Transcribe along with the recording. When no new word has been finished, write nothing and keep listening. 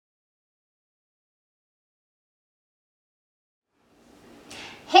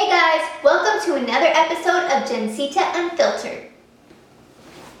Hey guys, welcome to another episode of Gencita Unfiltered.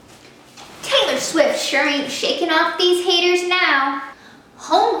 Taylor Swift sure ain't shaking off these haters now.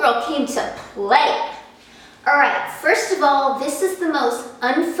 Homegirl came to play. Alright, first of all, this is the most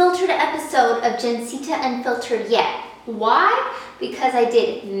unfiltered episode of Gencita Unfiltered yet. Why? Because I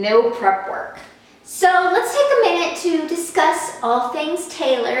did no prep work. So let's take a minute to discuss all things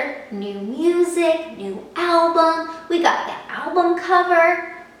Taylor. New music, new album, we got the album cover.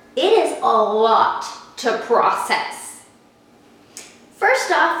 It is a lot to process. First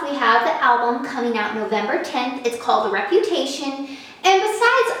off, we have the album coming out November 10th. It's called Reputation. And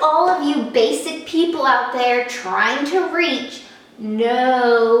besides all of you basic people out there trying to reach,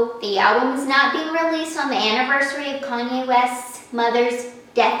 no, the album is not being released on the anniversary of Kanye West's mother's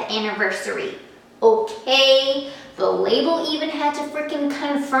death anniversary. Okay, the label even had to freaking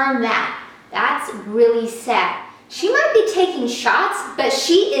confirm that. That's really sad. She might be taking shots, but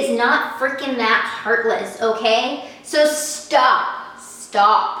she is not freaking that heartless, okay? So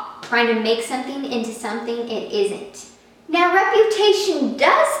stop trying to make something into something it isn't. Now, Reputation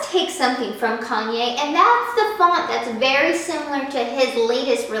does take something from Kanye, and that's the font that's very similar to his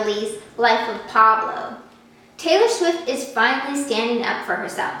latest release, Life of Pablo. Taylor Swift is finally standing up for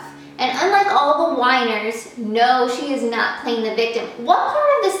herself. And unlike all the whiners, no, she is not playing the victim. What part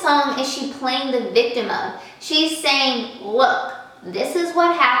of the song is she playing the victim of? She's saying, look, this is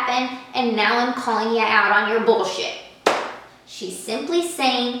what happened, and now I'm calling you out on your bullshit. She's simply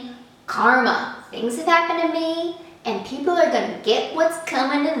saying, karma, things have happened to me, and people are gonna get what's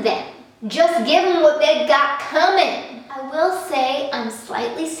coming to them. Just give them what they got coming. I will say I'm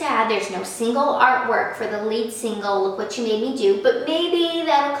slightly sad there's no single artwork for the lead single, Look What You Made Me Do, but maybe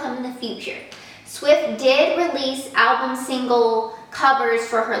that'll come in the future. Swift did release album single covers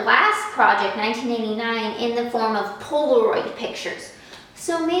for her last project, 1989, in the form of Polaroid pictures.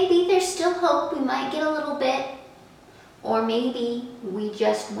 So maybe there's still hope we might get a little bit, or maybe we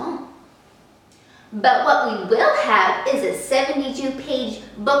just won't. But what we will have is a 72-page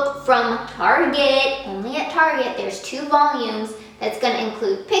book from Target. Only at Target. There's 2 volumes that's going to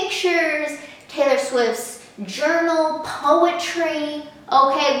include pictures, Taylor Swift's journal, poetry.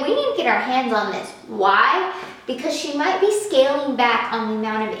 Okay, we need to get our hands on this. Why? Because she might be scaling back on the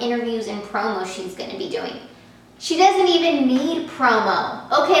amount of interviews and promo she's going to be doing. She doesn't even need promo.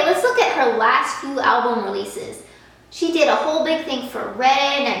 Okay, let's look at her last few album releases. She did a whole big thing for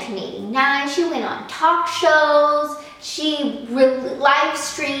Red, 1989. She went on talk shows. She live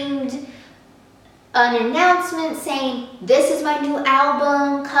streamed an announcement saying, this is my new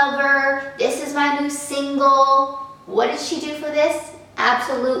album cover. This is my new single. What did she do for this?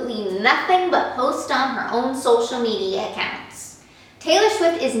 Absolutely nothing but post on her own social media accounts. Taylor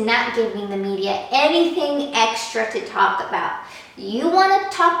Swift is not giving the media anything extra to talk about. You want to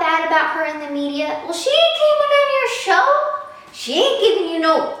talk bad about her in the media? Well, she ain't came on your show. She ain't giving you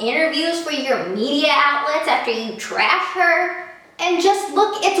no interviews for your media outlets after you trash her. And just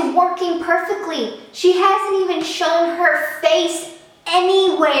look, it's working perfectly. She hasn't even shown her face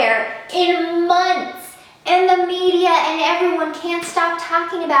anywhere in months. And the media and everyone can't stop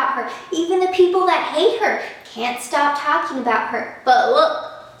talking about her. Even the people that hate her can't stop talking about her. But look,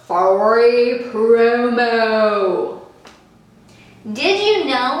 free promo. Did you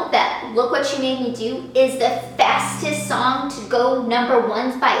know that Look What You Made Me Do is the fastest song to go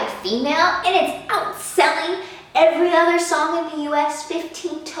 #1s by a female, and it's outselling every other song in the US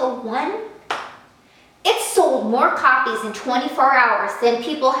 15-1? It sold more copies in 24 hours than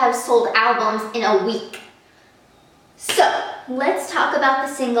people have sold albums in a week. So, let's talk about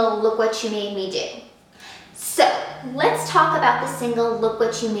the single Look What You Made Me Do. Look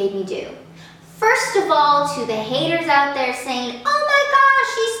What You Made Me Do. First of all, to the haters out there saying, oh my gosh,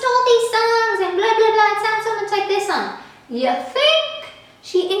 she stole these songs and blah, blah, blah, it sounds so much like this song. You think?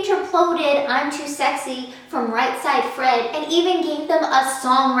 She interpolated I'm Too Sexy from Right Side Fred and even gave them a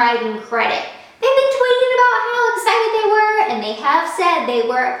songwriting credit. They've been tweeting about how excited they were, and they have said they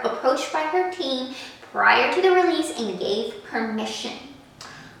were approached by her team prior to the release and gave permission.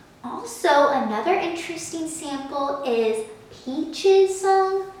 Also, another interesting sample is Peach's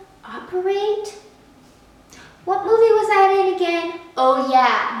song, Operate. What movie was that in again? Oh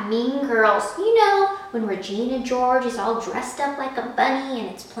yeah, Mean Girls. You know, when Regina George is all dressed up like a bunny and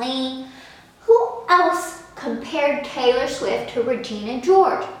it's playing. Who else compared Taylor Swift to Regina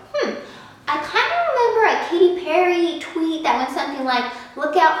George? I kind of remember a Katy Perry tweet that went something like,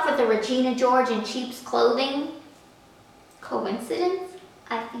 look out for the Regina George in sheep's clothing. Coincidence?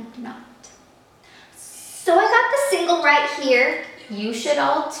 I think not. So I got the single right here. You should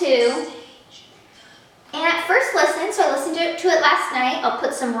all too. And at first listen, so I listened to it last night. I'll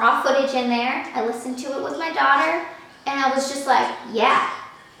put some raw footage in there. I listened to it with my daughter, and I was just like, yeah,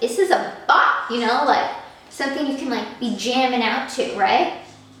 this is a bop, you know, like something you can like be jamming out to, right?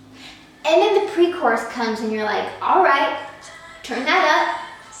 And then the pre-chorus comes and you're like, all right, turn that up.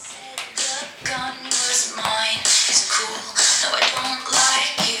 The gun was mine, it's cool, no I don't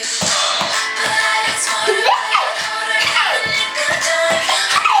like you, but it's my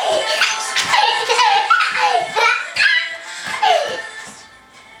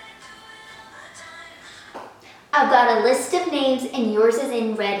I've got a list of names and yours is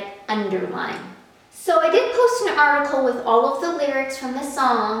in red underline. So I did post an article with all of the lyrics from the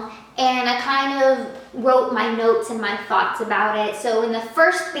song, and I kind of wrote my notes and my thoughts about it. So in the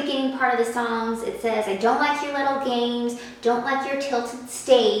first beginning part of the songs, it says, I don't like your little games, don't like your tilted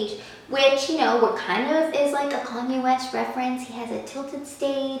stage, which, you know, what kind of is like a Kanye West reference. He has a tilted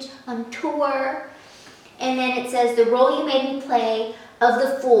stage on tour. And then it says, the role you made me play of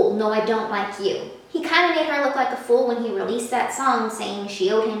the fool, no, I don't like you. He kind of made her look like a fool when he released that song saying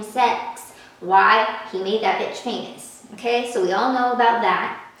she owed him sex. Why? He made that bitch famous. Okay, so we all know about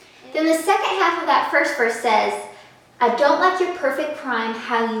that. Then the second half of that first verse says, I don't like your perfect crime,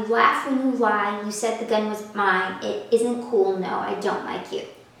 how you laugh when you lie, you said the gun was mine, it isn't cool, no, I don't like you.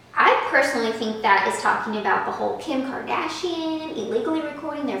 I personally think that is talking about the whole Kim Kardashian illegally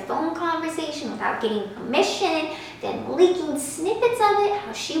recording their phone conversation without getting permission, then leaking snippets of it,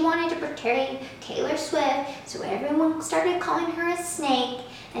 how she wanted to portray Taylor Swift, so everyone started calling her a snake,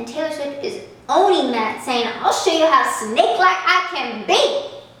 and Taylor Swift is owning that, saying, I'll show you how snake-like I can be.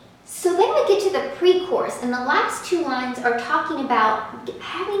 So then we get to the pre-chorus, and the last two lines are talking about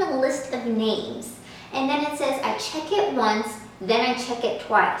having a list of names. And then it says, I check it once, then I check it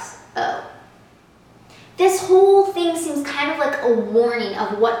twice. Oh. This whole thing seems kind of like a warning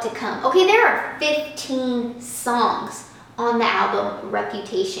of what to come. Okay, there are 15 songs on the album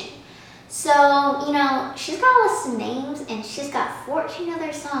Reputation. So, you know, she's got a list of names, and she's got 14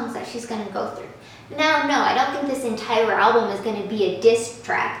 other songs that she's going to go through. Now, no, I don't think this entire album is going to be a diss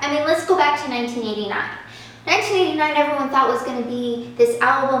track. I mean, let's go back to 1989. 1989, everyone thought was going to be this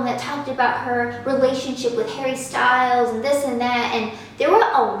album that talked about her relationship with Harry Styles and this and that, and there were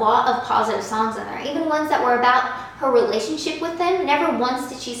a lot of positive songs on there, even ones that were about her relationship with him. Never once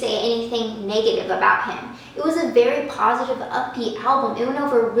did she say anything negative about him. It was a very positive, upbeat album. It went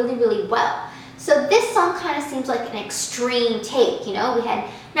over really, really well. So this song kind of seems like an extreme take, you know? We had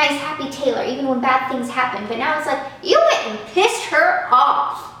nice, happy Taylor, even when bad things happened, but now it's like, you went and pissed her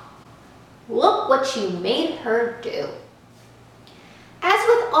off. Look what you made her do. As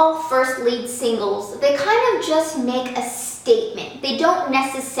with all first lead singles, they kind of just make a statement. They don't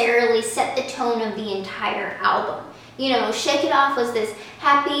necessarily set the tone of the entire album. You know, Shake It Off was this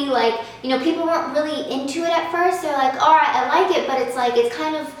happy, like, you know, people weren't really into it at first. They're like, all right, I like it, but it's like, it's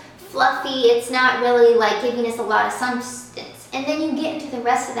kind of fluffy. It's not really like giving us a lot of substance. And then you get into the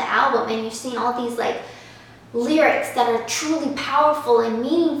rest of the album and you're seeing all these like lyrics that are truly powerful and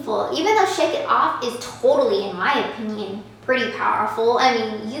meaningful. Even though Shake It Off is totally, in my opinion, pretty powerful. I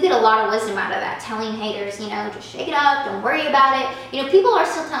mean, you get a lot of wisdom out of that, telling haters, you know, just shake it off, don't worry about it. You know, people are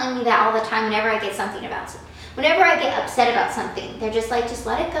still telling me that all the time whenever I get something about something. Whenever I get upset about something, they're just like, just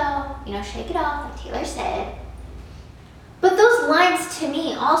let it go, you know, shake it off, like Taylor said. But those lines to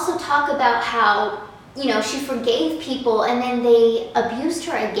me also talk about how, you know, she forgave people and then they abused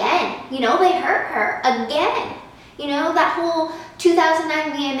her again. You know, they hurt her again. You know, that whole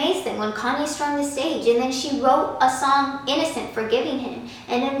 2009 VMAs thing when Kanye stormed the stage and then she wrote a song, Innocent, forgiving him.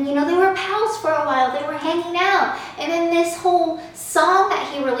 And then, you know, they were pals for a while. They were hanging out. And then this whole song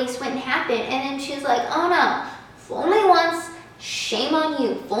that he released wouldn't happen. And then she was like, oh no, fool me once, shame on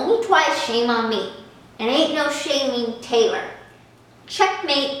you. Fool me twice, shame on me. And ain't no shaming Taylor.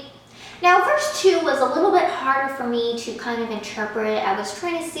 Checkmate. Now, verse 2 was a little bit harder for me to kind of interpret. I was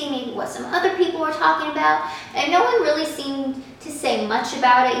trying to see maybe what some other people were talking about, and no one really seemed to say much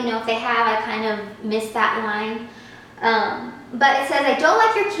about it. You know, if they have, I kind of missed that line. But it says, I don't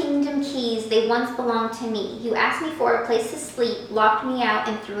like your kingdom keys. They once belonged to me. You asked me for a place to sleep, locked me out,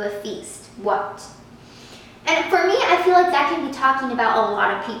 and threw a feast. What? And for me, I feel like that can be talking about a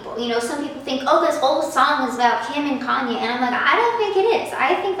lot of people. You know, some people think, oh, this whole song is about Kim and Kanye. And I'm like, I don't think it is.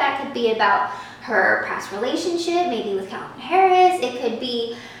 I think that could be about her past relationship, maybe with Calvin Harris. It could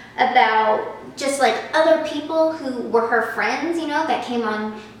be about just like other people who were her friends, you know, that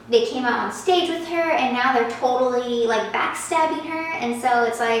they came out on stage with her and now they're totally like backstabbing her. And so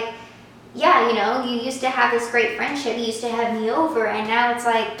it's like, yeah, you know, you used to have this great friendship. You used to have me over and now it's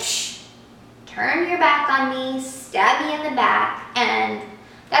like, psh, turn your back on me, stab me in the back, and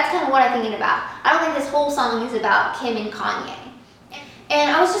That's kind of what I'm thinking about. I don't think this whole song is about Kim and Kanye.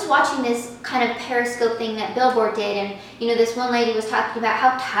 And I was just watching this kind of Periscope thing that Billboard did, and this one lady was talking about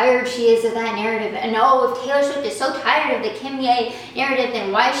how tired she is of that narrative. And oh, if Taylor Swift is so tired of the Kim-Ye narrative,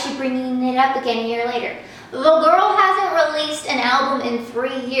 then why is she bringing it up again a year later? The girl hasn't released an album in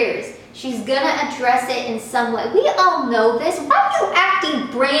 3 years. She's gonna address it in some way. We all know this. Why are you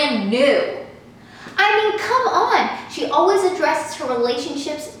acting brand new? I mean, come on. She always addresses her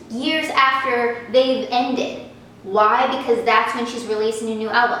relationships years after they've ended. Why? Because that's when she's releasing a new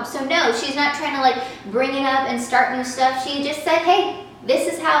album. So no, she's not trying to like bring it up and start new stuff. She just said, hey,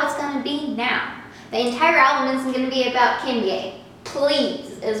 this is how it's gonna be now. The entire album isn't gonna be about Kim-Ye.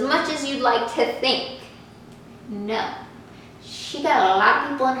 Please, as much as you'd like to think. No. She got a lot of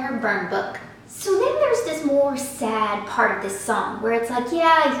people in her burn book. So then there's this more sad part of this song where it's like,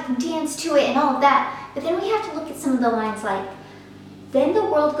 yeah, you can dance to it and all of that. But then we have to look at some of the lines like, then the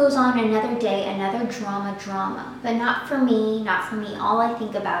world goes on another day, another drama. But not for me, all I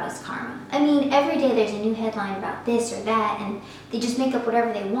think about is karma. I mean, every day there's a new headline about this or that, and they just make up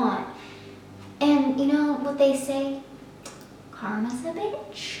whatever they want. And you know what they say? Karma's a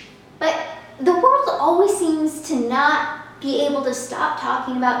bitch. But the world always seems to not be able to stop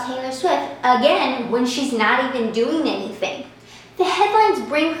talking about Taylor Swift, again, when she's not even doing anything. The headlines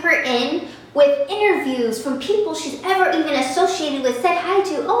bring her in with interviews from people she's ever even associated with, said hi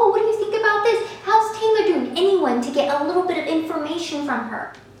to. Oh, what do you think about this? How's Taylor doing? Anyone to get a little bit of information from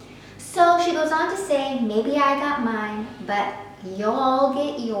her. So she goes on to say, maybe I got mine, but y'all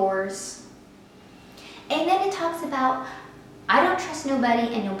get yours. And then it talks about, I don't trust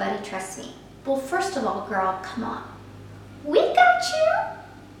nobody and nobody trusts me. Well, first of all, girl, come on. We got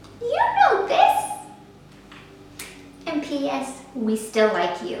you. You know this. And P.S., we still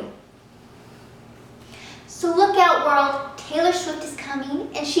like you. So look out, world. Taylor Swift is coming,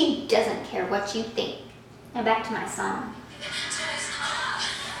 and she doesn't care what you think. Now back to my song.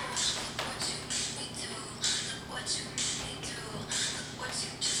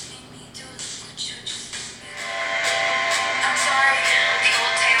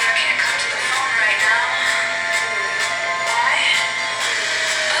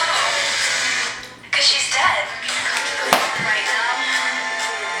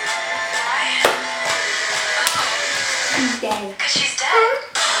 She's dead.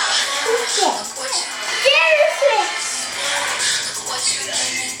 Who's dead?